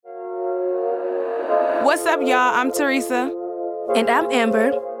What's up, y'all? I'm Teresa. And I'm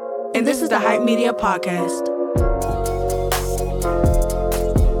Amber. And this is the Hype Media Podcast.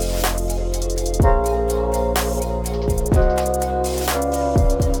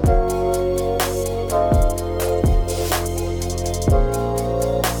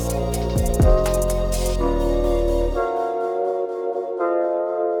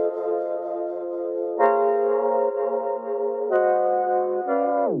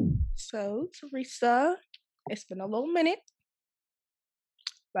 So, Teresa, it's been a little minute.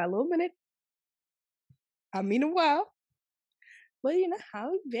 By a little minute, I mean a while. But you know,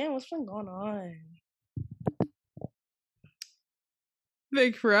 how you been? What's been going on?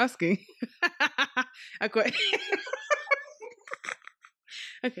 Thank you for asking. I quit.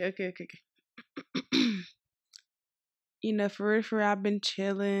 Okay. You know, for real, I've been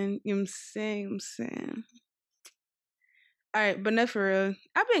chilling. You know what I'm saying? All right, but no, for real,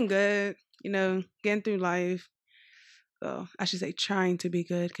 I've been good. You know, getting through life. So I should say trying to be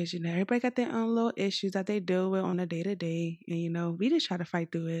good because, you know, everybody got their own little issues that they deal with on a day-to-day. And, you know, we just try to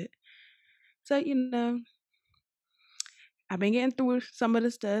fight through it. So, you know, I've been getting through some of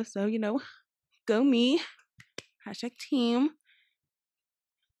the stuff. So, you know, go me. Hashtag team.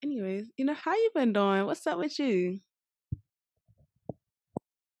 Anyways, you know, how you been doing? What's up with you?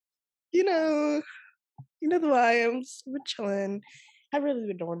 You know who I am. We're chilling. I haven't really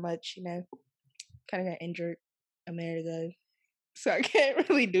been doing much, you know. Kind of got injured a minute ago. So I can't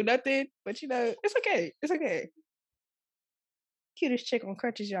really do nothing. But, you know, it's okay. It's okay. Cutest chick on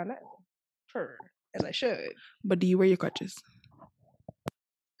crutches, y'all know. Her, as I should. But do you wear your crutches?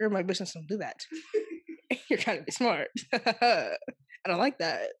 You're my business, don't do that. You're trying to be smart. I don't like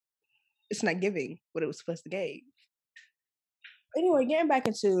that. It's not giving what it was supposed to give. Anyway, getting back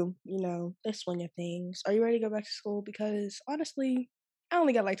into, you know, the swing of things. Are you ready to go back to school? Because honestly, I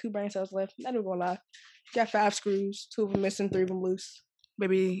only got like 2 brain cells left. Not even gonna lie. Got 5 screws, 2 of them missing, 3 of them loose.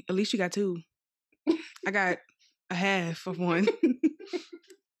 Baby, at least you got 2. I got a half of one.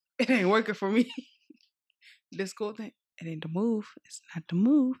 It ain't working for me. This school thing, it ain't the move. It's not the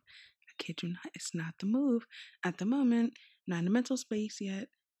move. I kid you not. It's not the move. At the moment, not in the mental space yet.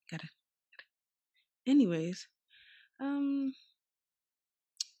 Gotta. Anyways, I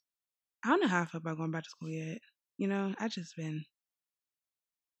don't know how I feel about going back to school yet. You know, I just been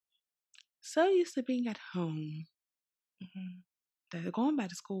so used to being at home that going back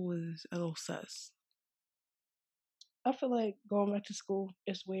to school is a little sus. I feel like going back to school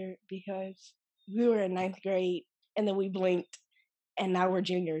is weird because we were in 9th grade and then we blinked and now we're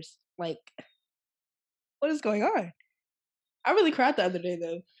juniors. Like, what is going on? I really cried the other day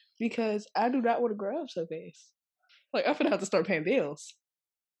though because I do not want to grow up so fast. Like, I'm gonna have to start paying bills.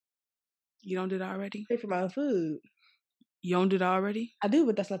 You don't do that already? Pay for my own food. You don't do that already? I do,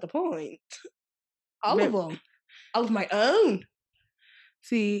 but that's not the point. All of them. All of my own.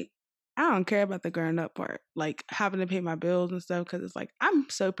 See, I don't care about the growing up part. Like, having to pay my bills and stuff, because it's like, I'm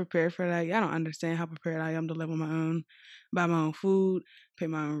so prepared for that. I don't understand how prepared I am to live on my own, buy my own food, pay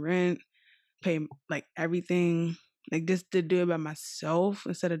my own rent, pay, like, everything. Like, just to do it by myself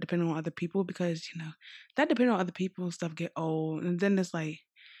instead of depending on other people, because, you know, that depending on other people stuff get old. And then it's like,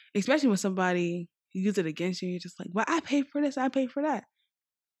 especially when somebody use it against you, you're just like, well, I paid for this, I paid for that.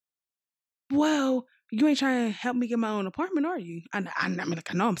 Well, you ain't trying to help me get my own apartment, are you? I mean, like,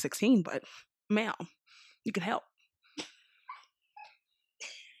 I know I'm 16, but ma'am, you can help.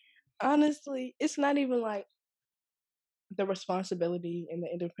 Honestly, it's not even like the responsibility and the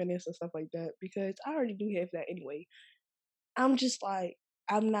independence and stuff like that because I already do have that anyway. I'm just like,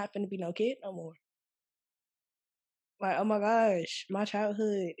 I'm not gonna be no kid no more. Like, oh my gosh, my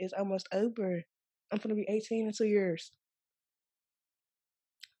childhood is almost over. I'm gonna be 18 in 2 years.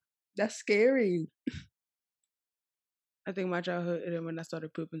 That's scary. I think my childhood ended when I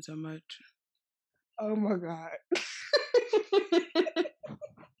started pooping so much. Oh my god.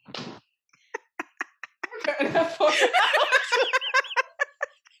 I'm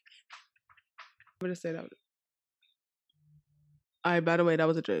gonna say that. Alright, by the way, that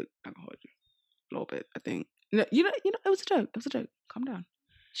was a joke. I'm gonna hold you a little bit, I think. You know, it was a joke. It was a joke. Calm down.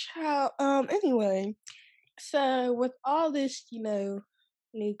 Child, anyway. So with all this, you know,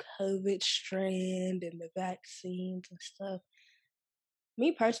 new COVID strand and the vaccines and stuff,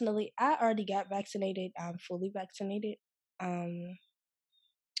 me personally, I already got vaccinated. I'm fully vaccinated. I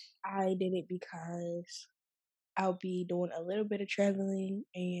did it because I'll be doing a little bit of traveling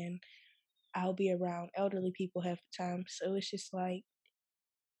and I'll be around elderly people half the time. So it's just like,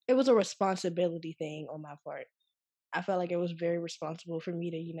 it was a responsibility thing on my part. I felt like it was very responsible for me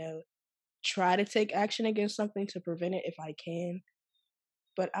to, you know, try to take action against something to prevent it if I can.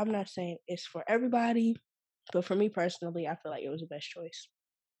 But I'm not saying it's for everybody. But for me personally, I feel like it was the best choice.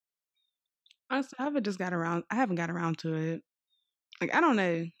 Honestly, I haven't got around to it. Like, I don't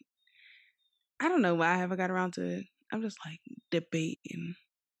know. I don't know why I haven't got around to it. I'm just like debating.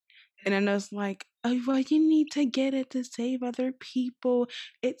 And then it's like, oh, well, you need to get it to save other people.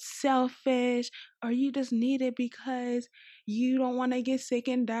 It's selfish. Or you just need it because you don't want to get sick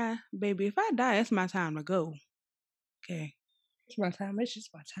and die. Baby, if I die, it's my time to go. Okay. It's my time. It's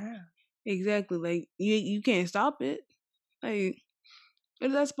just my time. Exactly. Like, you can't stop it. Like, what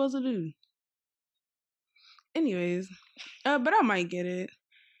is that supposed to do? Anyways, but I might get it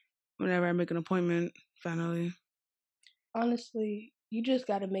whenever I make an appointment, finally. Honestly, you just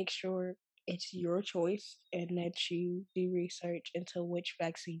got to make sure it's your choice and that you do research into which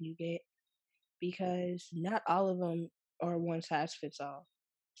vaccine you get because not all of them are one size fits all.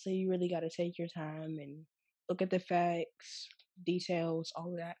 So you really got to take your time and look at the facts, details,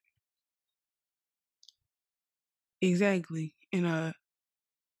 all of that. Exactly. And I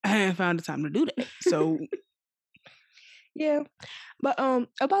haven't found the time to do that. So yeah. But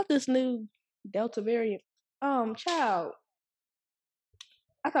about this new Delta variant, child,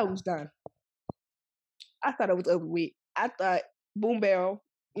 I thought it was done. I thought it was over with. I thought boom barrel,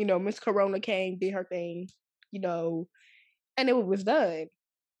 Miss Corona came, did her thing, and it was done.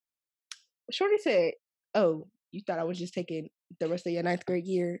 Shorty said, "Oh, you thought I was just taking the rest of your ninth grade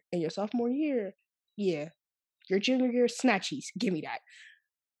year and your sophomore year? Yeah, your junior year snatchies. Give me that."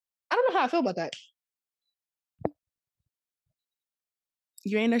 I don't know how I feel about that.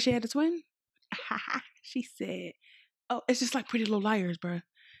 You ain't know she had a twin? She said, "Oh, it's just like Pretty Little Liars, bro.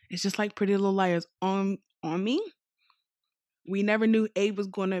 It's just like Pretty Little Liars." On me, we never knew Abe was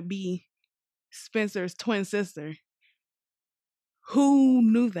gonna be Spencer's twin sister. Who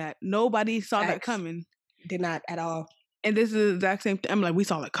knew that? Nobody saw that coming. Did not at all. And this is the exact same thing. I'm like, we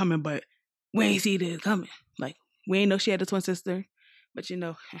saw it coming, but we ain't see it coming. Like, we ain't know she had a twin sister, but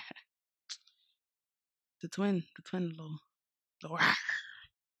the twin little.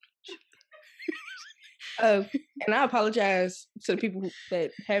 And I apologize to the people that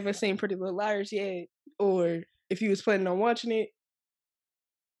haven't seen Pretty Little Liars yet, or if you was planning on watching it.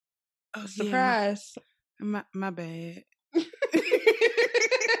 Oh, surprise! Yeah, my bad.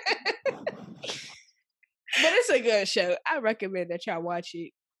 But it's a good show. I recommend that y'all watch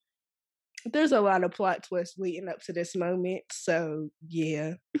it. There's a lot of plot twists leading up to this moment, so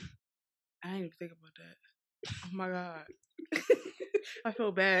yeah. I didn't even think about that. Oh my god. I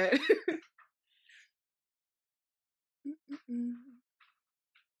feel bad.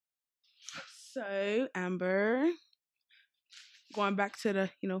 So, Amber, going back to the,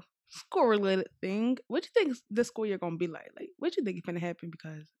 school related thing, what you think this school year gonna be like? Like, what you think is gonna happen?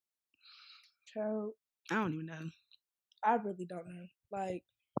 Because so I don't even know. I really don't know. Like,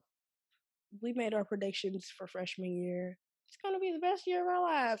 we made our predictions for freshman year. It's gonna be the best year of our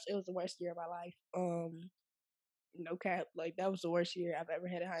lives. It was the worst year of my life. No cap. Like, that was the worst year I've ever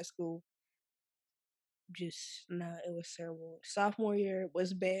had in high school. Just no, it was terrible. Sophomore year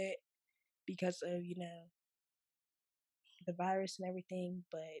was bad because of the virus and everything,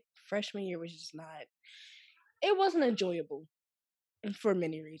 but freshman year was just not. It wasn't enjoyable for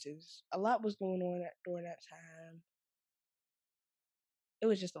many reasons. A lot was going on during that time. It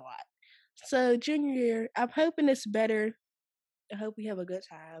was just a lot. So junior year, I'm hoping it's better. I hope we have a good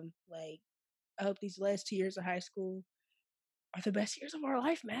time. Like, I hope these last 2 years of high school are the best years of our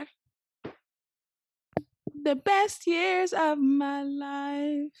life, man. The best years of my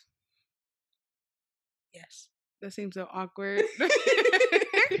life. Yes. That seems so awkward.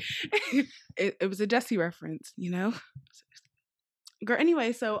 it was a Jessie reference, Girl,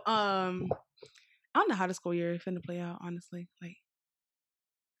 anyway, so I don't know how the school year is finna play out, honestly. Like,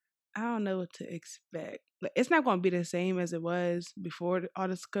 I don't know what to expect. Like, it's not gonna be the same as it was before all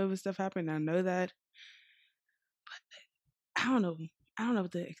this COVID stuff happened. I know that. But I don't know. I don't know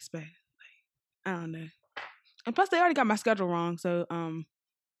what to expect. Like, I don't know. And plus they already got my schedule wrong, so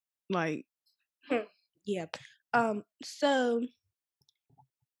like yeah. So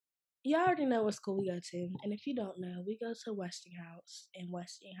you already know what school we go to, and if you don't know, we go to Westinghouse, and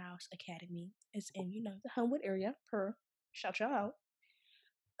Westinghouse Academy is in the Homewood area. Shout y'all out.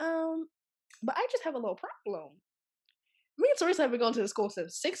 But I just have a little problem. Me and Teresa have been going to the school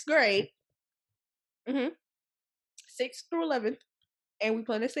since 6th grade. 6th through 11th, and we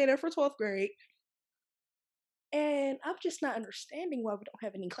plan to stay there for 12th grade. And I'm just not understanding why we don't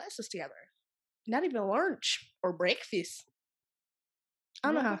have any classes together. Not even lunch or breakfast. I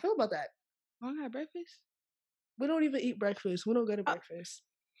don't know how I feel about that. We don't have breakfast? We don't even eat breakfast. We don't go to breakfast.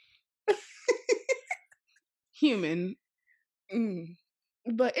 Human.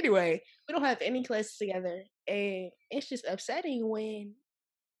 But anyway, we don't have any classes together, and it's just upsetting when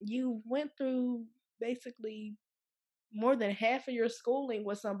you went through basically more than half of your schooling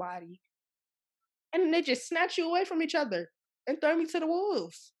with somebody, and then they just snatch you away from each other and throw me to the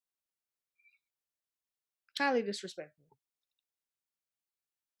wolves. Highly disrespectful.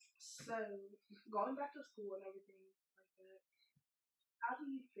 So, going back to school and everything like that, how do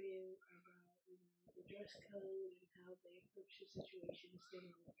you feel about the dress code and how they approach the situation dealing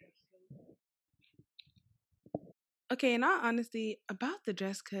with dress code? Okay, in all honesty, about the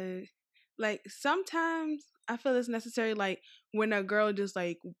dress code, like sometimes I feel it's necessary, like when a girl just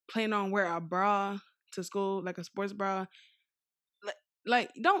like plan on wear a bra to school, like a sports bra.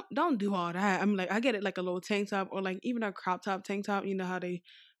 Like don't do all that. I mean, like I get it, like a little tank top or like even a crop top tank top. You know how they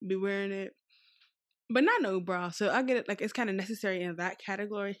be wearing it, but not no bra. So I get it, like it's kind of necessary in that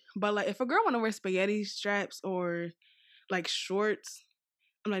category. But like if a girl want to wear spaghetti straps or like shorts,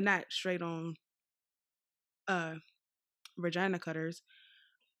 I'm like not straight on uh vagina cutters,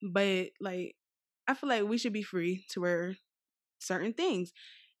 but like I feel like we should be free to wear certain things.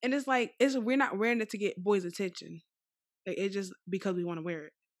 And it's like it's we're not wearing it to get boys' attention. Like it's just because we want to wear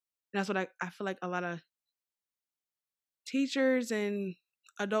it. And that's what I feel like a lot of teachers and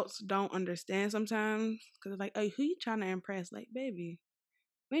adults don't understand sometimes. Because it's like, hey, who you trying to impress? Like, baby,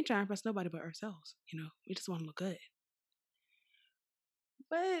 we ain't trying to impress nobody but ourselves. You know, we just want to look good.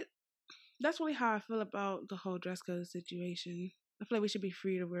 But that's really how I feel about the whole dress code situation. I feel like we should be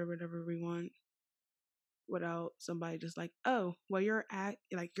free to wear whatever we want without somebody just like, oh, well, you're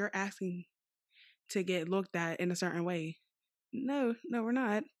asking to get looked at in a certain way. No, no, we're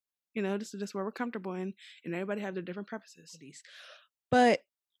not. You know, this is just where we're comfortable in, and everybody have their different purposes. But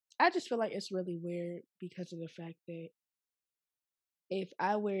I just feel like it's really weird because of the fact that if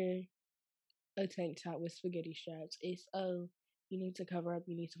I wear a tank top with spaghetti straps, it's you need to cover up,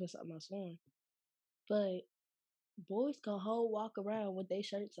 you need to put something else on. But boys can whole walk around with their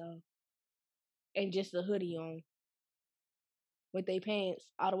shirts off and just a hoodie on with their pants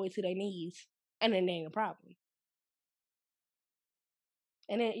all the way to their knees, and then they ain't a problem.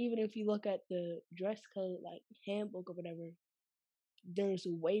 And then even if you look at the dress code, like handbook or whatever, there's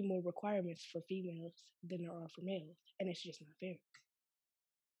way more requirements for females than there are for males, and it's just not fair.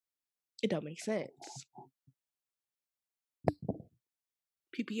 It don't make sense.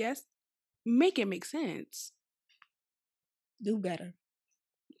 PPS, make it make sense. Do better,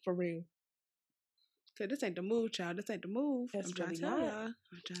 for real. Cause this ain't the move, child. This ain't the move. That's I'm trying really to tell not. y'all.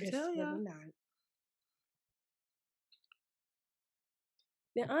 I'm trying to It's tell y'all. really not.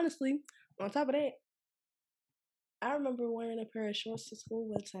 Then honestly, on top of that, I remember wearing a pair of shorts to school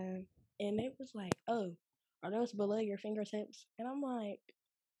one time, and they was like, "Oh, are those below your fingertips?" And I'm like,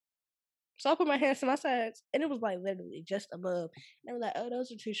 so I put my hands to my sides, and it was like literally just above. And they were like, "Oh,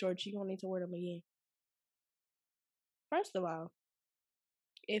 those are too short. You don't need to wear them again." First of all,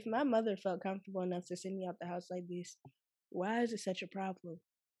 if my mother felt comfortable enough to send me out the house like this, why is it such a problem?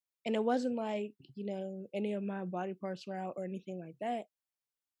 And it wasn't like, any of my body parts were out or anything like that.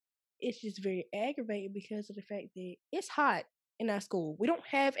 It's just very aggravating because of the fact that it's hot in our school. We don't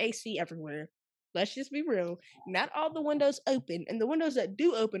have AC everywhere. Let's just be real. Not all the windows open, and the windows that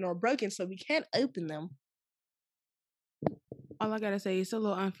do open are broken, so we can't open them. All I gotta say, it's a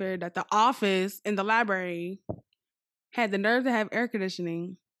little unfair that the office and the library had the nerve to have air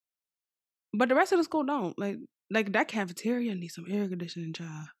conditioning, but the rest of the school don't. Like that cafeteria needs some air conditioning,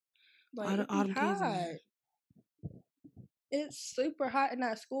 child. Like, All them kids in there. It's super hot in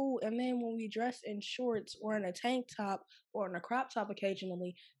that school, and then when we dress in shorts or in a tank top or in a crop top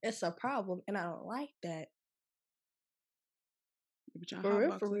occasionally, it's a problem, and I don't like that.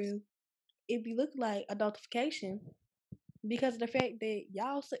 For real. It be look like adultification because of the fact that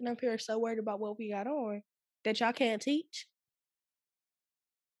y'all sitting up here so worried about what we got on that y'all can't teach.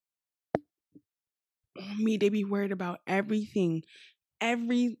 Me, they be worried about everything,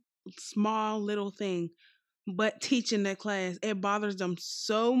 every small little thing, but teaching that class. It bothers them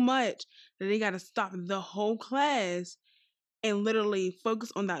so much that they got to stop the whole class and literally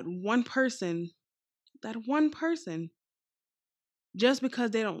focus on that one person, just because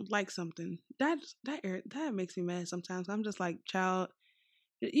they don't like something. That makes me mad sometimes. I'm just like, child,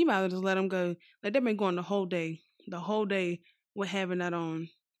 you might as well just let them go. Like they've been going the whole day with having that on,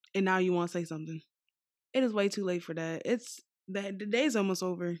 and now you want to say something. It is way too late for that. It's the day's almost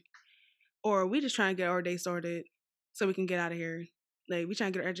over, or we just trying to get our day started so we can get out of here. Like we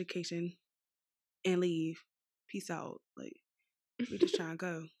trying to get our education and leave. Peace out. Like we just trying to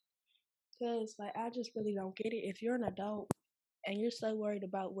go. Cause like I just really don't get it. If you're an adult and you're so worried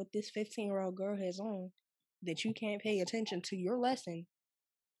about what this 15-year-old girl has on that you can't pay attention to your lesson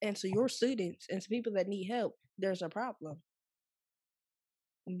And to your students and to people that need help, there's a problem.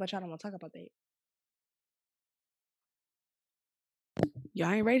 But y'all don't want to talk about that.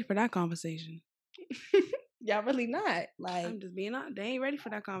 Y'all ain't ready for that conversation. Y'all really not. Like, I'm just being honest. They ain't ready for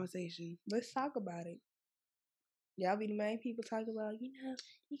that conversation. let's talk about it. Y'all be the main people talking about,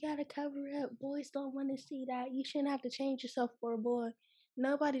 you gotta cover up. Boys don't want to see that. You shouldn't have to change yourself for a boy.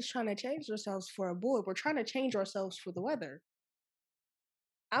 Nobody's trying to change themselves for a boy. We're trying to change ourselves for the weather.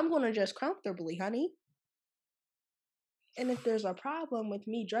 I'm gonna dress comfortably, honey. And if there's a problem with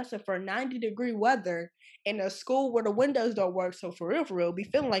me dressing for 90-degree weather in a school where the windows don't work, so for real, be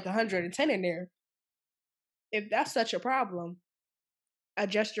feeling like 110 in there. If that's such a problem,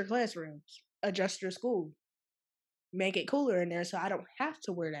 adjust your classrooms, adjust your school, make it cooler in there so I don't have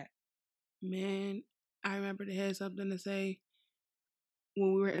to wear that. Man, I remember they had something to say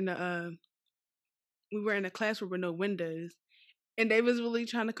when we were in the classroom with no windows, and they was really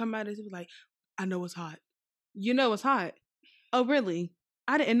trying to come out and was like, "I know it's hot. You know it's hot. Oh, really?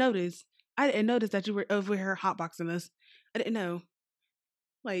 I didn't notice. I didn't notice that you were over here hotboxing us. I didn't know.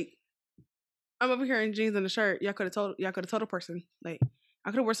 Like, I'm over here in jeans and a shirt. Y'all could have told a person. Like,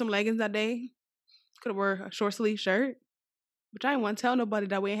 I could have wore some leggings that day. Could have wore a short sleeve shirt. But I didn't want to tell nobody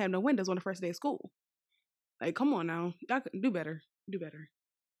that we ain't have no windows on the first day of school. Like, come on now. Y'all could do better. Do better.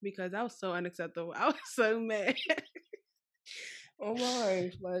 Because that was so unacceptable. I was so mad. Oh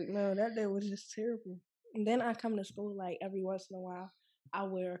my, like, no, that day was just terrible. And then I come to school, like, every once in a while, I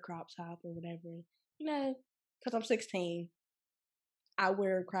wear a crop top or whatever. Because I'm 16. I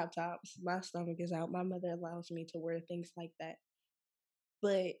wear crop tops. My stomach is out. My mother allows me to wear things like that.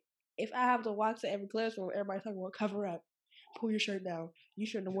 But if I have to walk to every classroom, everybody talking about cover up, pull your shirt down. You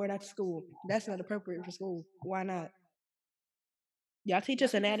shouldn't have worn that to school. That's not appropriate for school. Why not? Y'all teach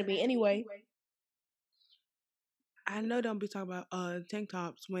us anatomy anyway. I know don't be talking about tank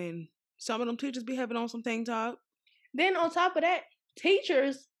tops when some of them teachers be having on some tank top. Then on top of that,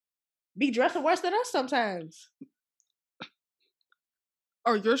 teachers be dressing worse than us sometimes.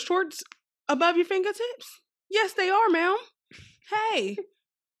 Are your shorts above your fingertips? Yes, they are, ma'am. Hey,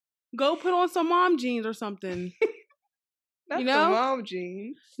 go put on some mom jeans or something. That's the mom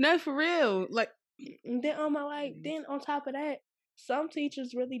jeans. No, for real. Like, and then then on top of that, some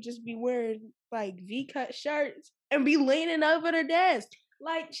teachers really just be wearing like V-cut shirts and be leaning over the desk.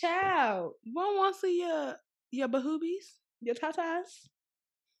 Like, child, one wants to see your bahoobies, your tatas,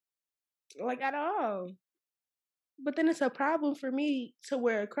 like at all. But then it's a problem for me to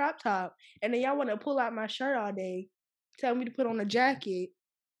wear a crop top, and then y'all want to pull out my shirt all day, tell me to put on a jacket,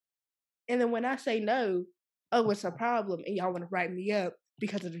 and then when I say no, oh, it's a problem, and y'all want to write me up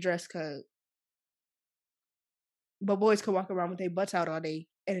because of the dress code. But boys can walk around with their butts out all day,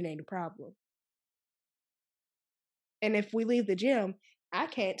 and it ain't a problem. And if we leave the gym, I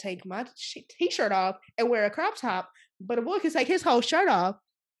can't take my t-shirt off and wear a crop top, but a boy can take his whole shirt off,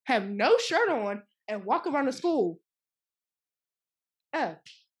 have no shirt on, and walk around the school. Oh,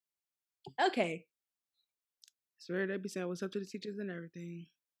 okay. Swear they be saying what's up to the teachers and everything.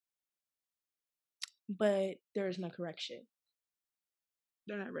 But there is no correction.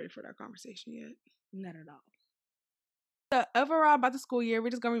 They're not ready for that conversation yet. Not at all. So overall about the school year, we're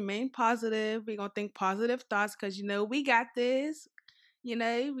just gonna remain positive. We're gonna think positive thoughts because we got this.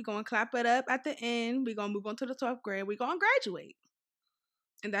 We're gonna clap it up at the end. We're gonna move on to the 12th grade. We're gonna graduate.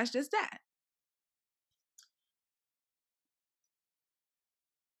 And that's just that.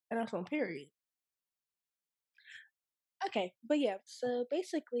 And that's on period. Okay, but yeah, so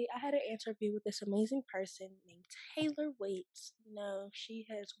basically I had an interview with this amazing person named Taylor Waits. She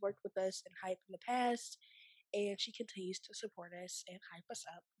has worked with us in Hype in the past, and she continues to support us and hype us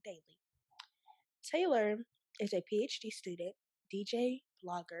up daily. Taylor is a PhD student, DJ,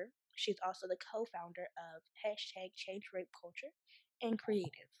 blogger. She's also the co-founder of #ChangeRapeCulture and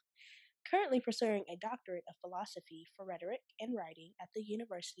creative. Currently pursuing a doctorate of philosophy for rhetoric and writing at the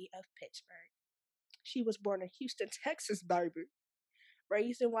University of Pittsburgh. She was born in Houston, Texas, baby,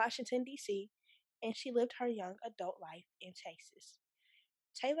 raised in Washington, D.C., and she lived her young adult life in Texas.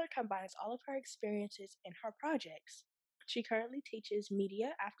 Taylor combines all of her experiences in her projects. She currently teaches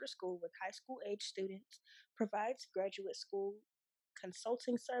media after school with high school age students, provides graduate school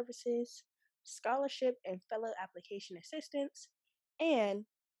consulting services, scholarship and fellow application assistance, and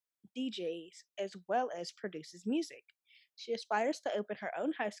DJs, as well as produces music. She aspires to open her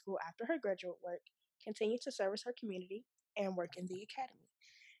own high school after her graduate work, continue to service her community, and work in the academy.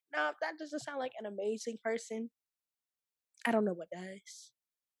 Now, if that doesn't sound like an amazing person, I don't know what does.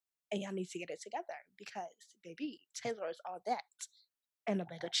 And y'all need to get it together because, baby, Taylor is all that and a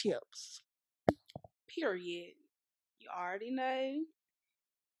bag of chips. Period. You already know.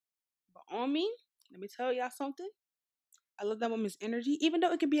 on me. Let me tell y'all something. I love that woman's energy, even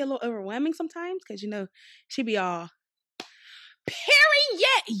though it can be a little overwhelming sometimes, because she be all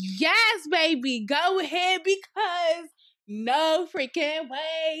period. Yes, baby, go ahead because no freaking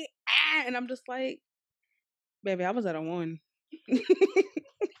way. And I'm just like, baby, I was at a 1.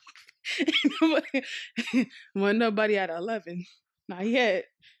 Wasn't nobody at 11. Not yet.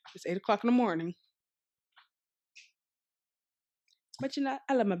 It's 8 o'clock in the morning. But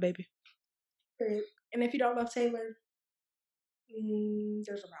I love my baby. And if you don't love Taylor,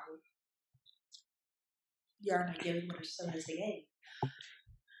 there's a problem. You are not giving what her son is the game.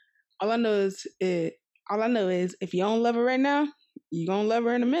 All I know is if you don't love her right now, you're gonna love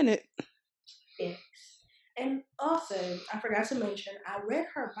her in a minute. Yes. And also, I forgot to mention, I read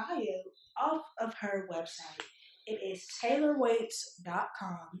her bio off of her website. It is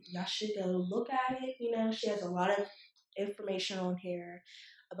taylorwaits.com. Y'all should go look at it. She has a lot of information on here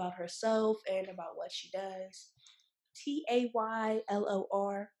about herself and about what she does.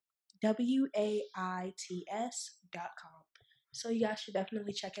 taylorwaits.com. So you guys should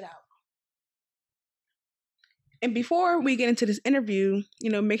definitely check it out. And before we get into this interview,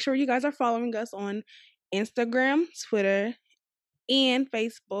 make sure you guys are following us on Instagram, Twitter, and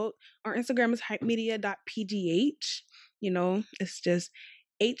Facebook. Our Instagram is hypemedia.pgh. It's just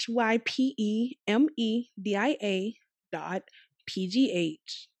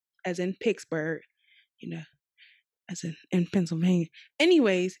HYPEMEDIA.PGH, as in Pittsburgh, as in Pennsylvania.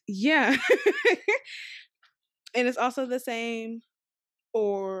 Anyways, yeah. And it's also the same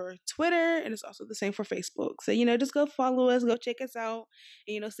for Twitter, and it's also the same for Facebook. So, just go follow us, go check us out,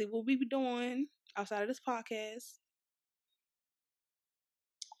 and, see what we be doing outside of this podcast.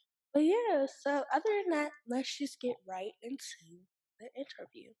 But yeah, so other than that, let's just get right into the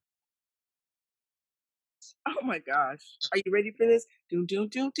interview. Oh my gosh. Are you ready for this? Do do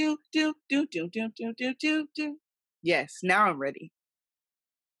do do do do do do do do do do. Yes, now I'm ready.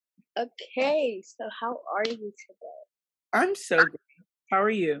 Okay, so how are you today? I'm so great. How are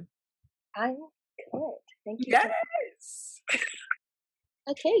you? I'm good. Thank you. Yes.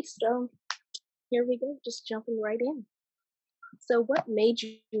 Okay, so here we go. Just jumping right in. So what made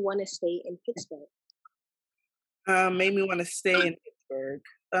you want to stay in Pittsburgh? Made me want to stay in Pittsburgh.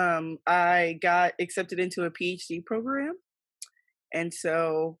 I got accepted into a PhD program. And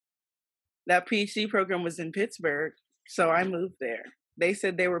so that PhD program was in Pittsburgh. So I moved there. They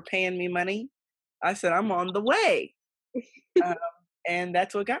said they were paying me money. I said, I'm on the way. And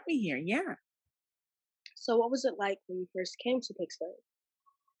that's what got me here. Yeah. So what was it like when you first came to Pittsburgh?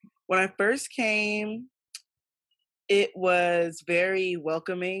 When I first came, it was very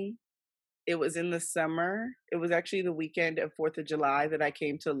welcoming. It was in the summer. It was actually the weekend of 4th of July that I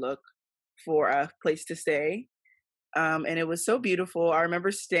came to look for a place to stay. And it was so beautiful. I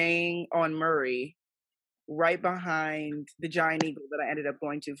remember staying on Murray, right behind the Giant Eagle that I ended up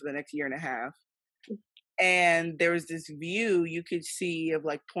going to for the next year and a half. And there was this view you could see of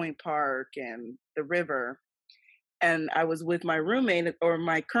like Point Park and the river. And I was with my roommate, or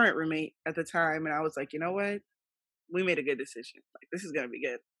my current roommate at the time, and I was like, you know what? We made a good decision. Like, this is going to be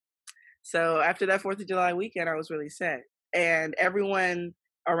good. So after that 4th of July weekend, I was really set. And everyone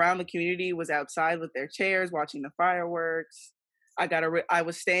around the community was outside with their chairs watching the fireworks. I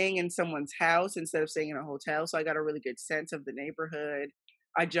was staying in someone's house instead of staying in a hotel, so I got a really good sense of the neighborhood.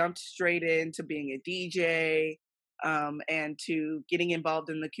 I jumped straight into being a DJ, and to getting involved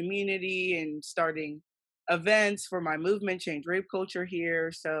in the community and starting events for my movement, Change Rape Culture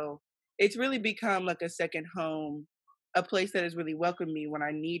here. So it's really become like a second home, a place that has really welcomed me when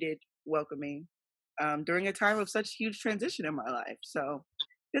I needed welcoming, during a time of such huge transition in my life. So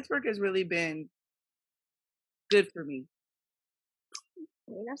Pittsburgh has really been good for me.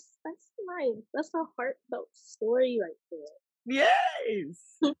 That's nice. That's a heartfelt story right there.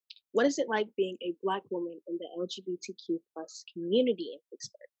 Yes. What is it like being a Black woman in the LGBTQ plus community in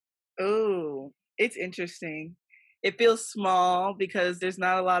Pittsburgh? Oh, it's interesting. It feels small because there's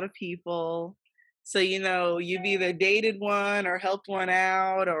not a lot of people. So, you've either dated one or helped one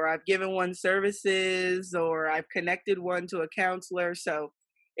out, or I've given one services, or I've connected one to a counselor. So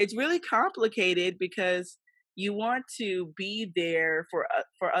it's really complicated because you want to be there for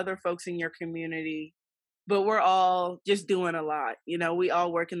other folks in your community, but we're all just doing a lot. We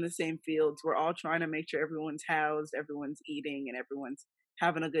all work in the same fields. We're all trying to make sure everyone's housed, everyone's eating, and everyone's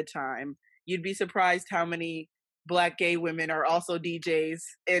having a good time. You'd be surprised how many Black gay women are also DJs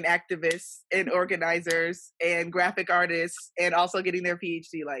and activists and organizers and graphic artists and also getting their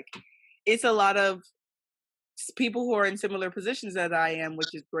PhD. Like, it's a lot of people who are in similar positions as I am,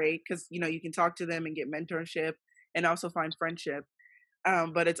 which is great because, you can talk to them and get mentorship and also find friendship.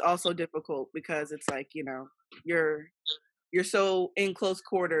 But it's also difficult because it's like, you know, you're so in close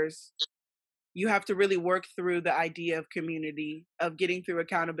quarters. You have to really work through the idea of community, of getting through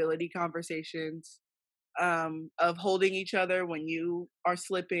accountability conversations, of holding each other when you are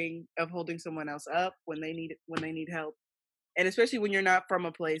slipping, of holding someone else up when they need help. And especially when you're not from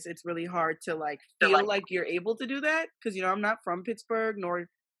a place, it's really hard to like feel like you're able to do that because you know I'm not from Pittsburgh, nor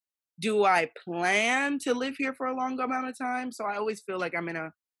do I plan to live here for a long amount of time. So I always feel like I'm in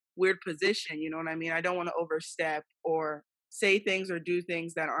a weird position. You know what I mean? I don't want to overstep or say things or do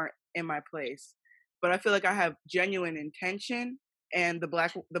things that aren't in my place. But I feel like I have genuine intention, and the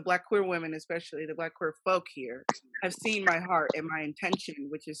black queer women, especially the black queer folk here, have seen my heart and my intention,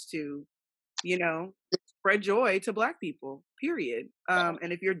 which is to, you know, spread joy to black people. Period.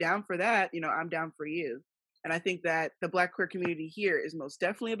 And if you're down for that, you know, I'm down for you. And I think that the Black queer community here is most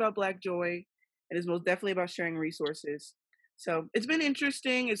definitely about Black joy. It is most definitely about sharing resources. So it's been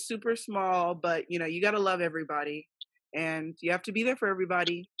interesting. It's super small, but you know, you got to love everybody and you have to be there for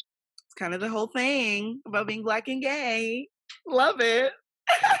everybody. It's kind of the whole thing about being Black and gay. Love it.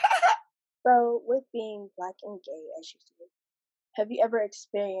 So, with being Black and gay, as you said, have you ever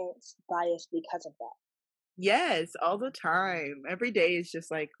experienced bias because of that? Yes, all the time. Every day is just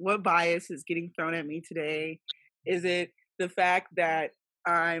like, what bias is getting thrown at me today? Is it the fact that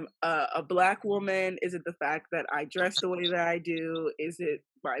I'm a black woman? Is it the fact that I dress the way that I do? Is it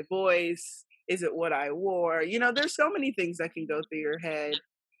my voice? Is it what I wore? You know, there's so many things that can go through your head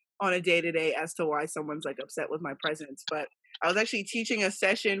on a day to day as to why someone's like upset with my presence. But I was actually teaching a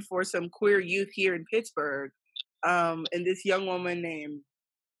session for some queer youth here in Pittsburgh, and this young woman named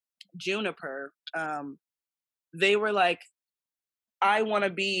Juniper. They were like, I want to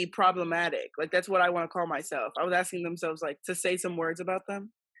be problematic. Like, that's what I want to call myself. I was asking themselves, like, to say some words about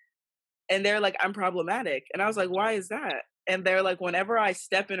them. And they're like, I'm problematic. And I was like, why is that? And they're like, whenever I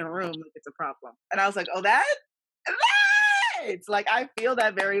step in a room, like, it's a problem. And I was like, oh, that? It's like, I feel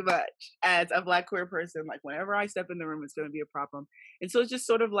that very much as a black queer person. Like, whenever I step in the room, it's going to be a problem. And so it's just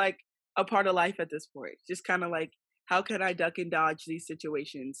sort of like a part of life at this point. Just kind of like, how can I duck and dodge these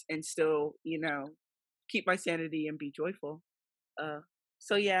situations and still, you know, keep my sanity and be joyful?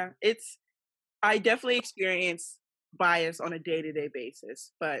 So yeah, I definitely experience bias on a day-to-day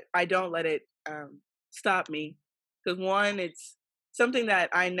basis, but I don't let it stop me because one, it's something that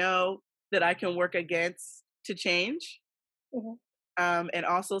I know that I can work against to change, Mhm. and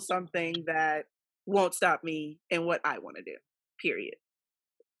also something that won't stop me in what I want to do. Period.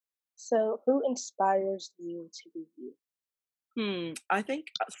 So, who inspires you to be you? I think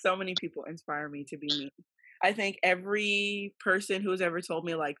so many people inspire me to be me. I think every person who's ever told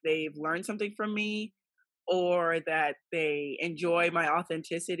me like they've learned something from me or that they enjoy my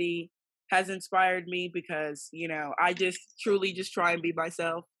authenticity has inspired me because, you know, I just truly just try and be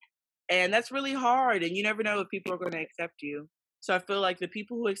myself. And that's really hard. And you never know if people are going to accept you. So I feel like the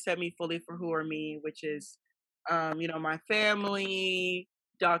people who accept me fully for who are me, which is, you know, my family,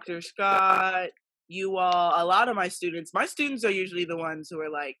 Dr. Scott, you all, a lot of my students are usually the ones who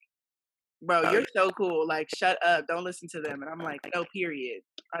are like, bro, you're so cool. Like, shut up. Don't listen to them. And I'm like, no, period.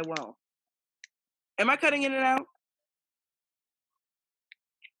 I won't. Am I cutting in and out?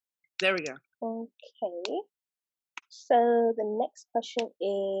 There we go. Okay. So, the next question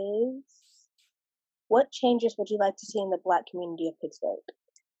is, what changes would you like to see in the Black community of Pittsburgh?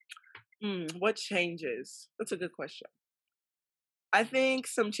 What changes? That's a good question. I think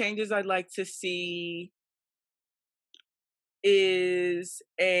some changes I'd like to see is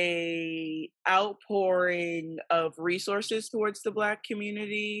a outpouring of resources towards the Black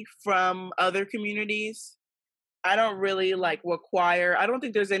community from other communities. I don't really I don't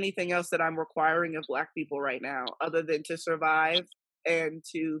think there's anything else that I'm requiring of Black people right now other than to survive and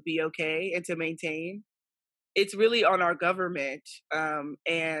to be okay and to maintain. It's really on our government,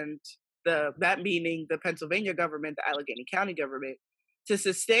 and that meaning the Pennsylvania government, the Allegheny County government, to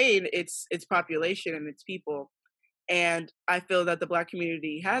sustain its population and its people. And I feel that the Black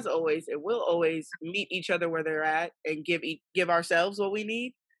community has always and will always meet each other where they're at and give ourselves what we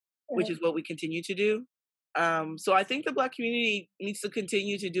need, which Mhm. is what we continue to do. So I think the Black community needs to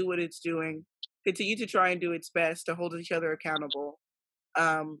continue to do what it's doing, continue to try and do its best to hold each other accountable.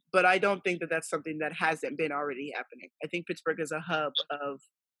 But I don't think that that's something that hasn't been already happening. I think Pittsburgh is a hub of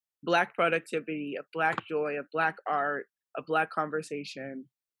Black productivity, of Black joy, of Black art, of Black conversation.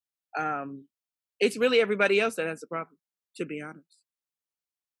 Um, it's really everybody else that has a problem, to be honest.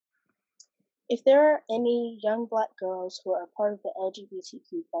 If there are any young Black girls who are a part of the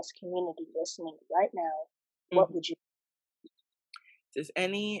LGBTQ plus community listening right now, what Mhm. would you? There's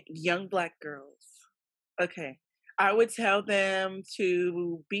any young Black girls. Okay. I would tell them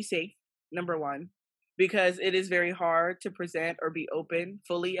to be safe, number one, because it is very hard to present or be open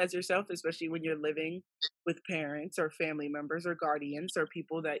fully as yourself, especially when you're living with parents or family members or guardians or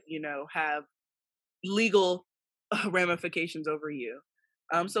people that, have legal ramifications over you.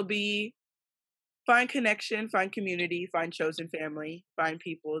 So find connection, find community, find chosen family, find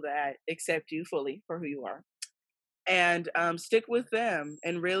people that accept you fully for who you are, and stick with them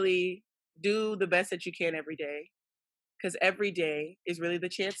and really do the best that you can every day, because every day is really the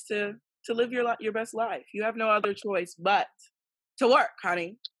chance to live your best life. You have no other choice but to work,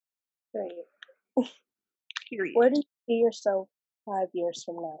 honey. Right. Period. Where do you see yourself 5 years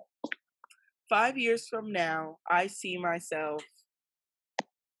from now? 5 years from now, I see myself,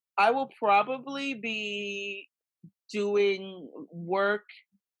 I will probably be doing work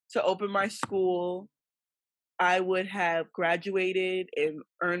to open my school. I would have graduated and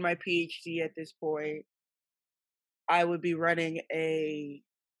earned my PhD at this point. I would be running a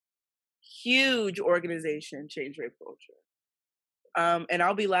huge organization, Change Rape Culture. And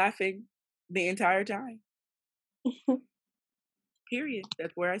I'll be laughing the entire time. Period.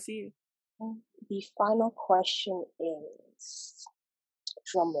 That's where I see it. The final question is,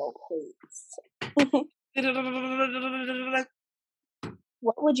 drumroll please.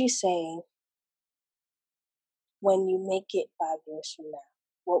 What would you say when you make it 5 years from now?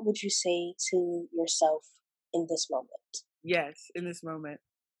 What would you say to yourself in this moment? Yes, in this moment.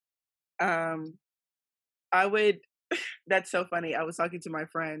 I would, that's so funny. I was talking to my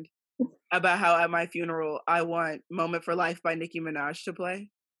friend about how at my funeral, I want Moment for Life by Nicki Minaj to play.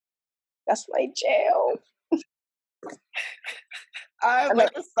 That's my jam. I'm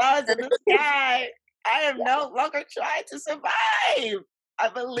like the stars in the sky. I am no longer trying to survive. I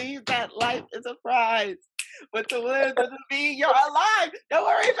believe that life is a prize. But to live doesn't mean you're alive. Don't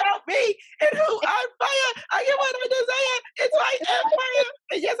worry about me and who I'm fire. I get what I desire. It's my empire.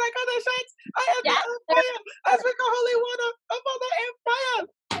 And yes, I call the shots. I am the empire. I speak a holy water upon the empire.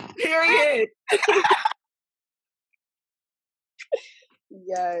 Period.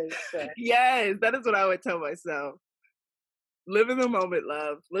 Yes. Yes, that is what I would tell myself. Live in the moment,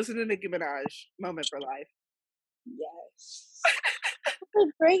 love. Listen to Nicki Minaj, Moment for Life. Yes. A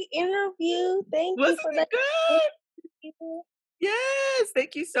great interview. Thank you for that. Good? Yes,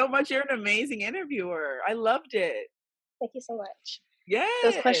 thank you so much. You're an amazing interviewer. I loved it. Thank you so much. Yes.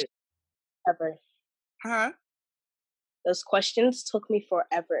 Those questions forever. Huh? Those questions took me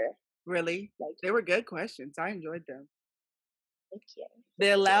forever. Really? They were good questions. I enjoyed them. Thank you.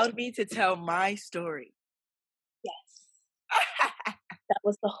 They allowed me to tell my story. Yes. That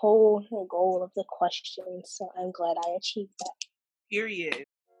was the whole goal of the question, so I'm glad I achieved that. Period.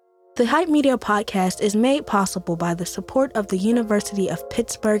 The Hype Media Podcast is made possible by the support of the University of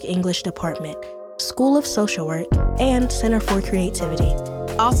Pittsburgh English Department, School of Social Work, and Center for Creativity.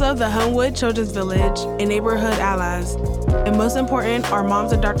 Also, the Homewood Children's Village and Neighborhood Allies. And most important, our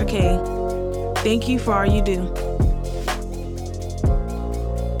moms and Dr. K. Thank you for all you do.